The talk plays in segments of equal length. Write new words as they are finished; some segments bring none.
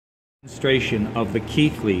Demonstration of the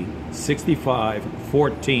Keithley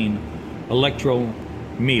 6514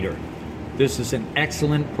 Electrometer. This is an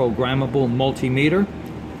excellent programmable multimeter.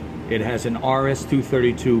 It has an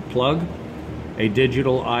RS-232 plug, a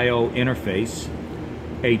digital I/O interface,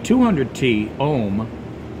 a 200T ohm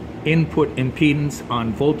input impedance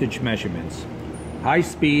on voltage measurements, high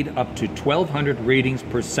speed up to 1200 readings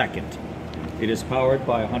per second. It is powered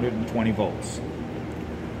by 120 volts.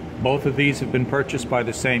 Both of these have been purchased by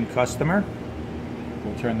the same customer.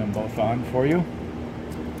 We'll turn them both on for you.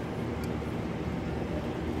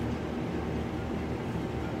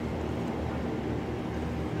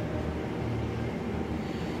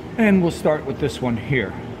 And we'll start with this one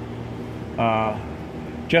here.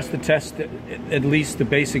 Just to test at least the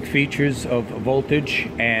basic features of voltage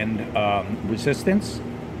and resistance,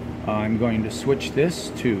 I'm going to switch this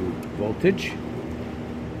to voltage.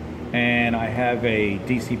 And I have a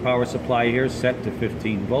DC power supply here set to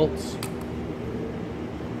 15 volts.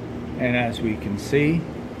 And as we can see,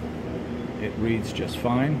 it reads just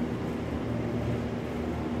fine.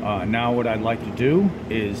 Now what I'd like to do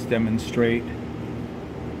is demonstrate,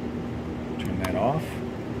 turn that off,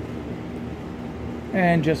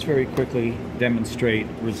 and just very quickly demonstrate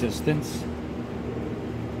resistance.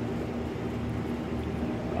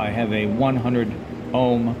 I have a 100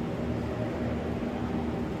 ohm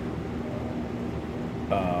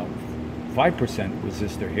 5%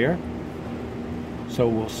 resistor here. So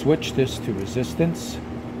we'll switch this to resistance.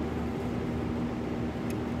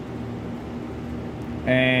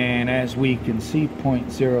 And as we can see,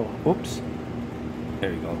 0.0, oops,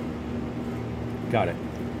 there you go. Got it.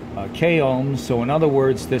 K ohms, so in other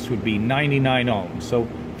words, this would be 99 ohms. So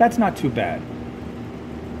that's not too bad.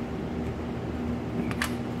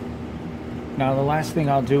 Now the last thing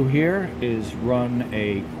I'll do here is run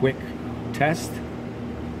a quick test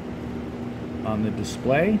on the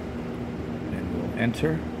display, and we'll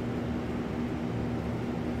enter.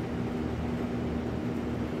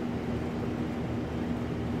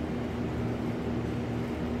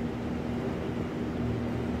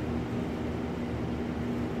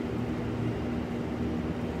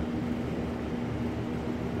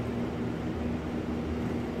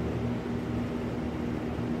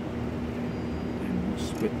 And we'll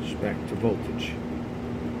switch back to voltage.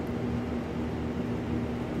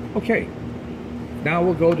 Okay. Now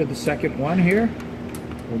we'll go to the second one here.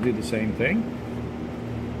 We'll do the same thing.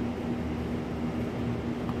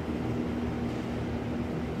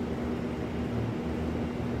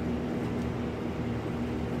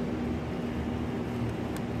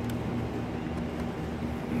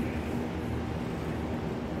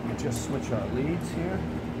 We'll just switch our leads here.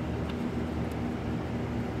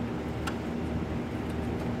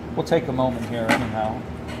 We'll take a moment here anyhow.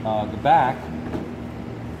 The back,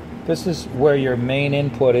 this is where your main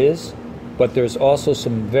input is, but there's also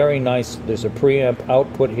some very nice, there's a preamp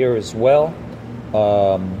output here as well,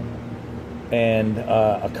 and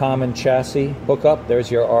a common chassis hookup.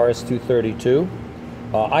 There's your RS-232,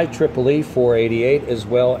 IEEE 488 as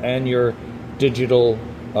well, and your digital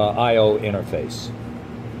I/O interface.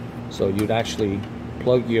 So you'd actually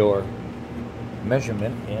plug your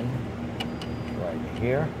measurement in right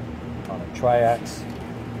here on a triax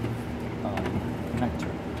connector.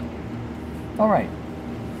 All right,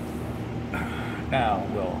 now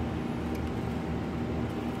we'll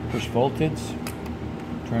push voltage,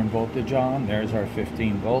 turn voltage on. There's our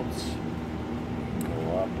 15 volts. We can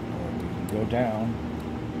go up or we can go down.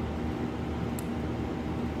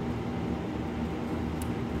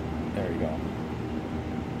 There you go.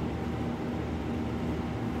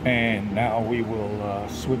 And now we will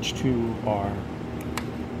switch to our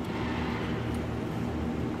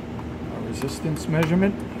resistance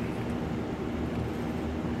measurement.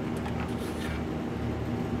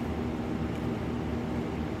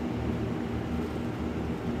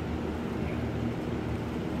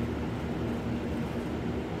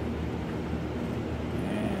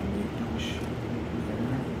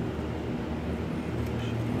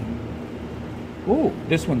 Ooh,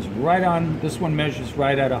 this one's right on, this one measures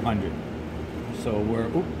right at 100. So we're,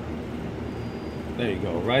 ooh, there you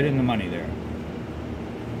go, right in the money there.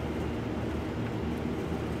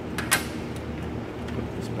 Put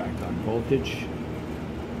this back on voltage,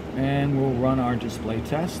 and we'll run our display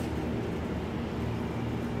test.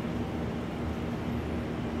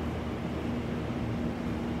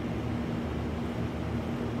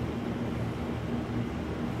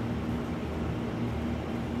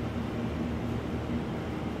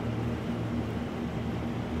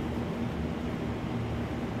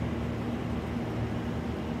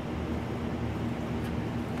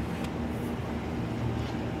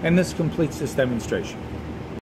 And this completes this demonstration.